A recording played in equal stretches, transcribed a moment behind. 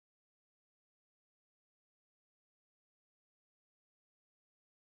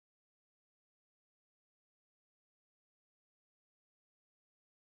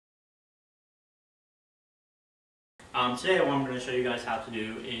Today what I'm going to show you guys how to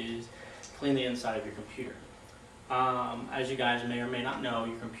do is clean the inside of your computer. As you guys may or may not know,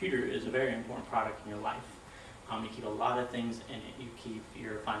 your computer is a very important product in your life. You keep a lot of things in it. You keep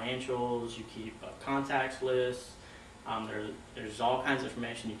your financials, you keep contacts lists, there's all kinds of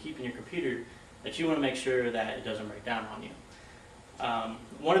information you keep in your computer that you want to make sure that it doesn't break down on you.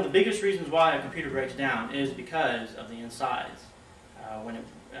 One of the biggest reasons why a computer breaks down is because of the insides. When it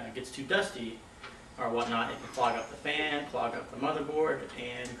gets too dusty or whatnot, it can clog up the fan, clog up the motherboard,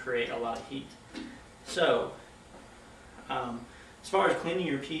 and create a lot of heat. So, as far as cleaning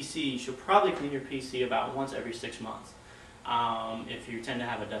your PC, you should probably clean your PC about once every 6 months. If you tend to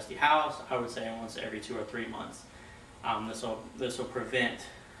have a dusty house, I would say once every 2 or 3 months. This will prevent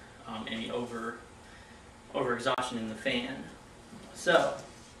any over exhaustion in the fan. So,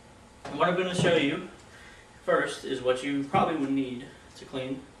 what I'm going to show you first is what you probably would need to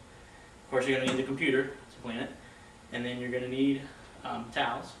clean. Of course, you're going to need the computer to clean it, and then you're going to need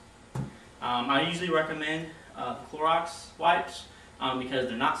towels. I usually recommend the Clorox wipes because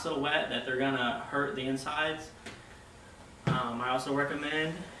they're not so wet that they're going to hurt the insides. I also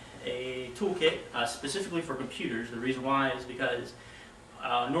recommend a toolkit specifically for computers. The reason why is because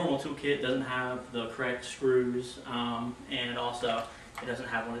a normal toolkit doesn't have the correct screws, and also it doesn't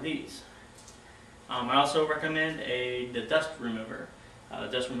have one of these. I also recommend the dust remover. The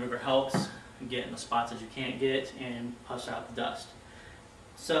dust remover helps get in the spots that you can't get and push out the dust.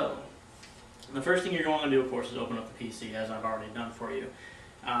 So, the first thing you're going to do, of course, is open up the PC, as I've already done for you.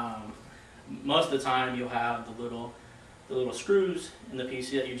 Most of the time, you'll have the little screws in the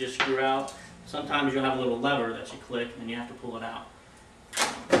PC that you just screw out. Sometimes you'll have a little lever that you click and you have to pull it out.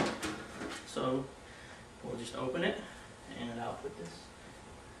 So, we'll just open it, and I'll put this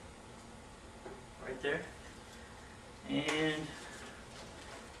right there. And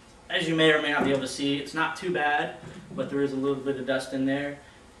as you may or may not be able to see, it's not too bad, but there is a little bit of dust in there,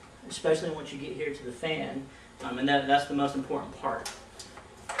 especially once you get here to the fan, and that's the most important part.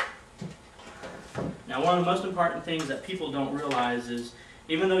 Now, one of the most important things that people don't realize is,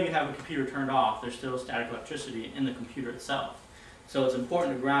 even though you have a computer turned off, there's still static electricity in the computer itself. So it's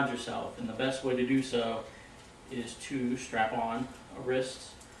important to ground yourself, and the best way to do so is to strap on a wrist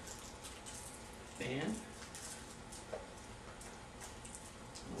fan,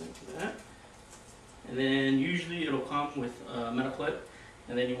 like that. And then usually it'll come with a metal clip,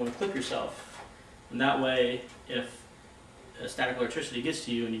 and then you want to clip yourself. And that way, if static electricity gets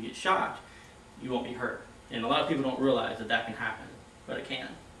to you and you get shocked, you won't be hurt. And a lot of people don't realize that that can happen, but it can.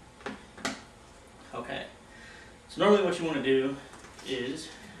 Okay, so normally what you want to do is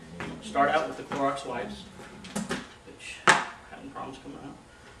start out with the Clorox wipes, which I'm having problems coming out.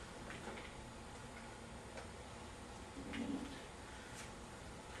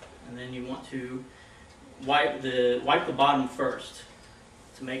 And then you want to wipe the bottom first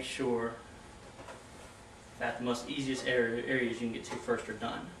to make sure that the most easiest areas you can get to first are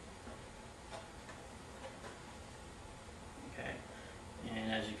done. Okay,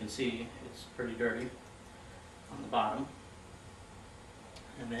 and as you can see, it's pretty dirty on the bottom.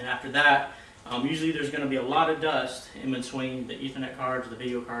 And then after that, usually there's going to be a lot of dust in between the Ethernet cards, the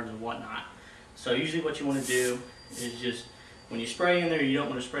video cards, and whatnot. So usually what you want to do is just, when you spray in there, you don't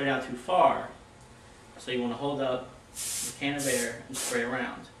want to spray down too far. So you want to hold up the can of air and spray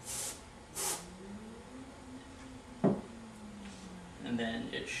around. And then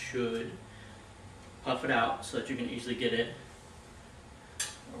it should puff it out so that you can easily get it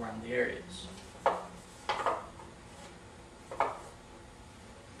around the areas.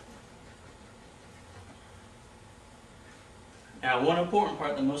 Now, one important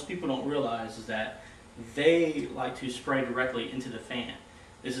part that most people don't realize is that they like to spray directly into the fan.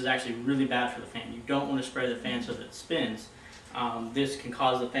 This is actually really bad for the fan. You don't want to spray the fan so that it spins. This can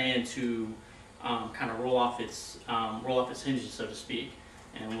cause the fan to kind of roll off its hinges, so to speak,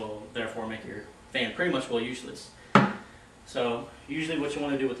 and will therefore make your fan pretty much useless. So usually what you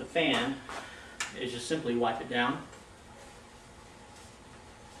want to do with the fan is just simply wipe it down.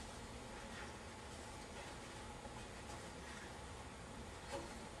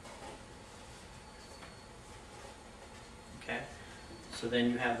 Okay, so then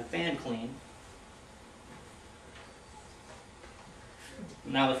you have the fan clean.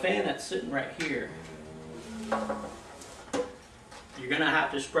 Now the fan that's sitting right here, you're going to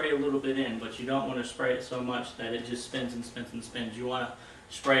have to spray a little bit in, but you don't want to spray it so much that it just spins and spins and spins. You want to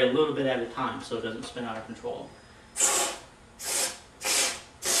spray a little bit at a time so it doesn't spin out of control.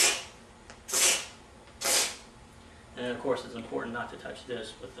 And of course it's important not to touch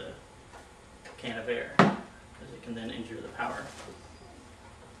this with the can of air, because it can then injure the power.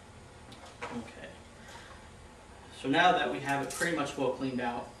 Okay. So now that we have it pretty much well cleaned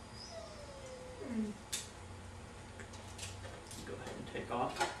out, go ahead and take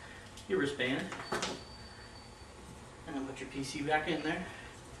off your wristband and then put your PC back in there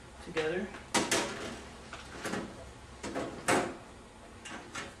together.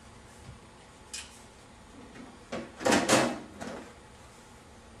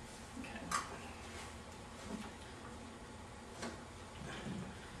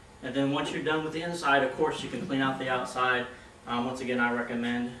 And then once you're done with the inside, of course, you can clean out the outside. Once again, I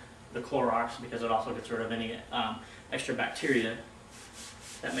recommend the Clorox because it also gets rid of any extra bacteria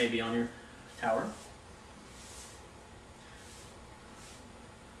that may be on your tower.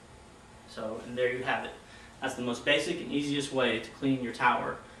 So, and there you have it. That's the most basic and easiest way to clean your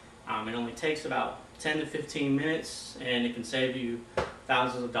tower. It only takes about 10 to 15 minutes, and it can save you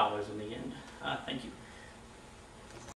thousands of dollars in the end. Thank you.